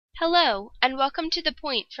Hello, and welcome to The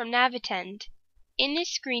Point from navitend. In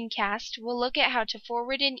this screencast, we'll look at how to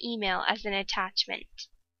forward an email as an attachment.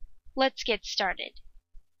 Let's get started.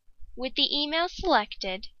 With the email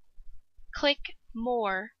selected, click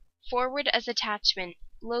More, Forward as Attachment,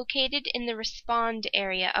 located in the Respond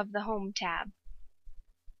area of the Home tab.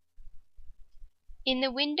 In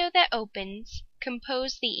the window that opens,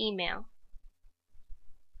 compose the email.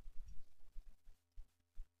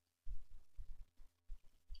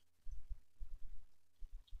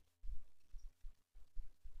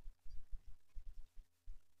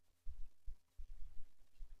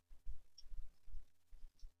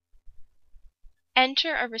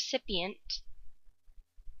 Enter a recipient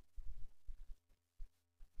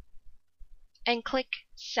and click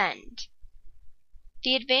Send.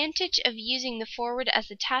 The advantage of using the Forward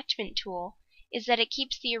as Attachment tool is that it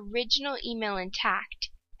keeps the original email intact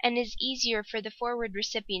and is easier for the forward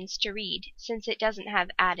recipients to read since it doesn't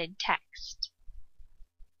have added text.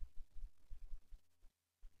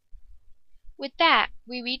 With that,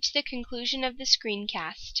 we reach the conclusion of the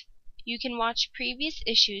screencast. You can watch previous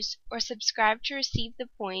issues or subscribe to receive The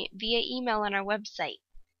Point via email on our website.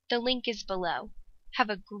 The link is below. Have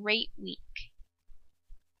a great week.